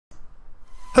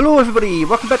Hello everybody,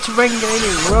 welcome back to Rain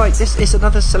Gaming. Right, this is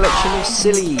another selection of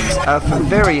sillies from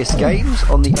various games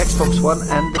on the Xbox One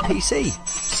and the PC.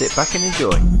 Sit back and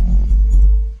enjoy.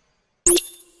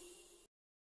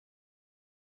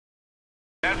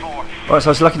 Right, so I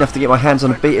was lucky enough to get my hands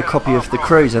on a beta copy of The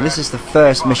Cruise, and this is the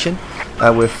first mission.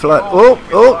 We're flying. Oh,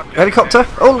 helicopter!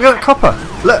 Oh, look at that copper!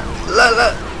 Look!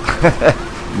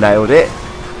 Nailed it.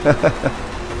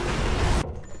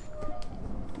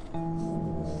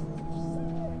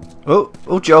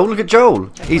 Oh, Joel! Look at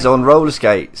Joel. He's on roller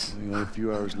skates. Only a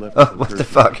few hours left. Oh, what the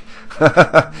fuck?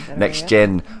 Next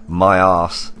gen, my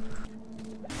arse.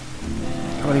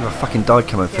 Can't believe I fucking died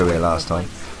coming through here last time.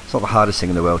 It's not the hardest thing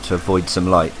in the world to avoid some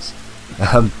lights.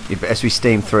 As we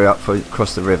steam through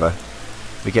across the river,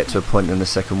 we get to a point in a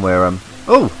second where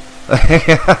oh,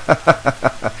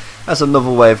 that's a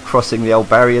novel way of crossing the old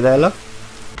barrier there, love.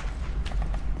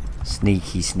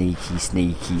 Sneaky, sneaky,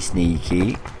 sneaky,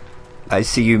 sneaky. I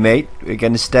see you, mate. We're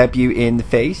gonna stab you in the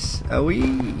face. Oh,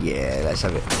 yeah, let's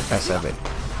have it. Let's have it.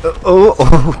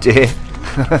 Oh dear.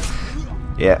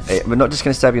 Yeah, we're not just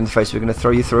gonna stab you in the face. We're gonna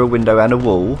throw you through a window and a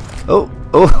wall. Oh,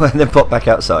 and then pop back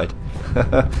outside.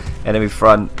 Enemy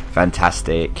front.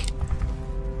 Fantastic.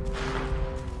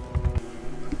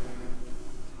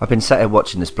 I've been sat here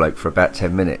watching this bloke for about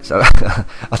 10 minutes. I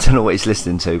don't know what he's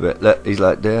listening to, but look, he's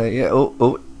like, yeah,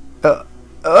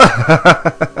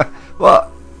 what?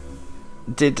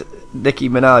 Did Nicki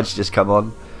Minaj just come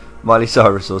on? Miley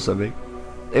Cyrus or something?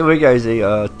 Here we go, Z.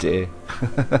 Oh dear.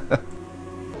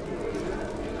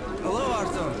 Hello,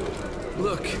 Arthur.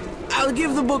 Look, I'll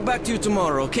give the book back to you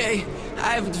tomorrow, okay?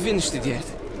 I haven't finished it yet.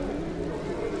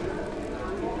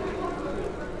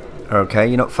 Okay,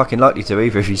 you're not fucking likely to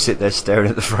either if you sit there staring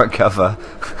at the front cover.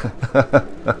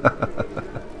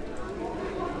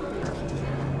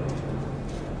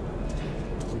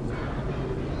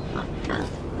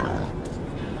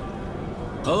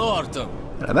 Hello, Arthur.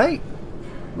 Hello, mate.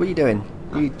 What are you doing?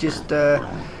 You're just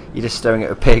staring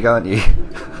at a pig, aren't you?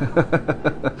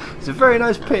 It's a very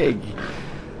nice pig.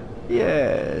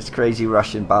 Yeah, it's crazy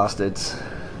Russian bastards.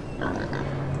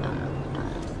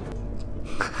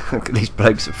 Look at these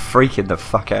blokes are freaking the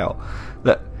fuck out.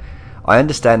 Look, I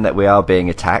understand that we are being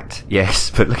attacked, yes,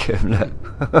 but look at them, look.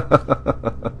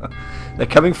 They're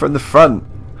coming from the front.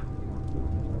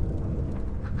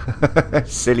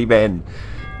 Silly men.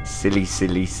 Silly,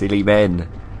 silly, silly men.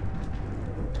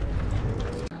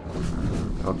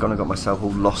 I've gone and got myself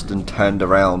all lost and turned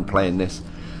around playing this.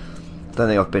 Don't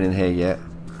think I've been in here yet.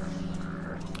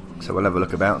 So we'll have a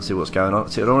look about and see what's going on.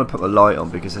 See, I don't want to put my light on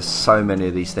because there's so many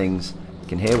of these things. You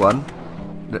can hear one.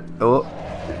 Look, oh,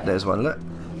 there's one, look.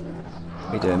 What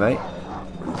are you doing, mate?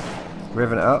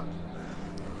 Revving it up.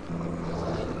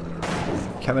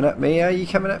 Coming at me, are you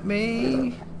coming at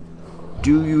me?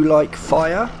 Do you like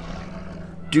fire?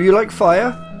 Do you like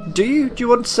fire? Do you? Do you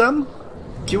want some?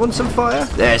 Do you want some fire?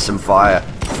 There's some fire.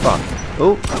 Fuck.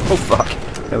 Oh fuck.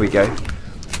 There we go.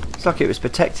 It's like it was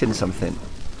protecting something.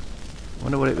 I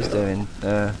wonder what it was doing.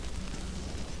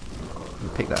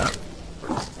 Pick that up.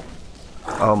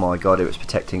 Oh my god, it was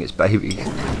protecting its baby.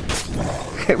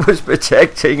 It was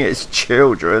protecting its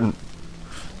children.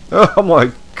 Oh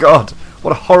my god.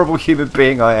 What a horrible human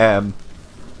being I am.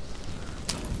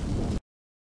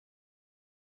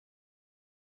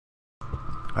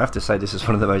 I have to say this is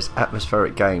one of the most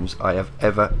atmospheric games I have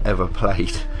ever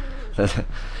played.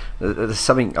 There's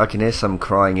something, I can hear some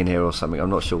crying in here or something. I'm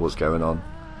not sure what's going on.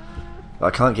 I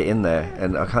can't get in there,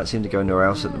 and I can't seem to go anywhere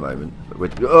else at the moment.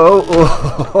 Okay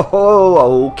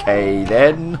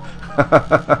then.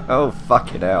 Oh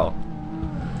fucking hell.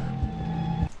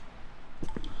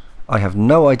 I have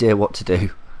no idea what to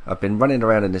do. I've been running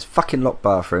around in this fucking locked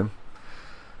bathroom.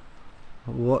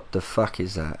 What the fuck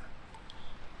is that?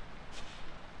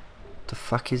 The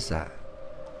fuck is that?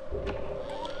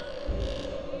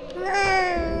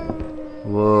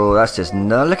 Whoa, that's just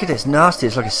no. Look at this, nasty.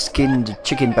 It's like a skinned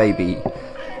chicken baby.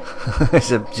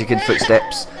 It's a chicken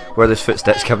footsteps. Where are those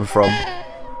footsteps coming from?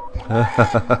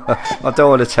 I don't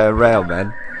want to turn around,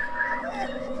 man.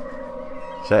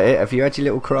 Is that it? Have you had your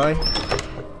little cry?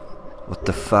 What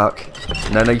the fuck?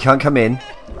 No, you can't come in.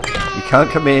 You can't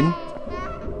come in.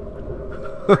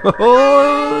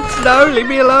 Oh, no, leave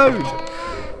me alone.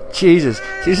 Jesus,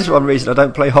 this is one reason I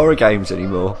don't play horror games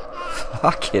anymore.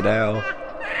 Fucking hell.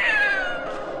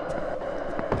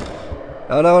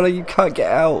 Oh no, you can't get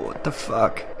out. What the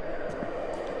fuck?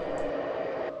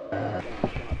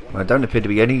 There don't appear to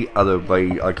be any other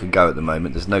way I can go at the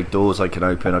moment. There's no doors I can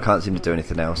open. I can't seem to do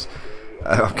anything else.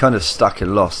 I'm kind of stuck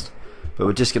and lost. But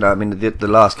we're just gonna, I mean, the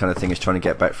last kind of thing is trying to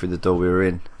get back through the door we were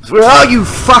in. Where are you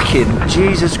fucking,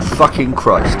 Jesus fucking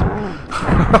Christ.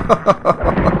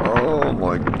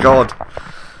 God.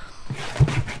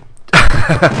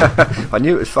 I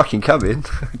knew it was fucking coming.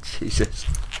 Jesus.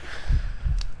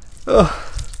 Oh.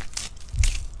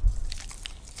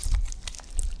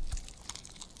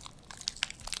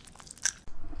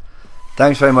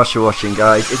 Thanks very much for watching,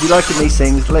 guys. If you're liking these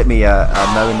things, let me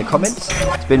know in the comments.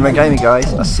 It's been Red Gaming,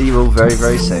 guys. I'll see you all very,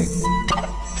 very soon.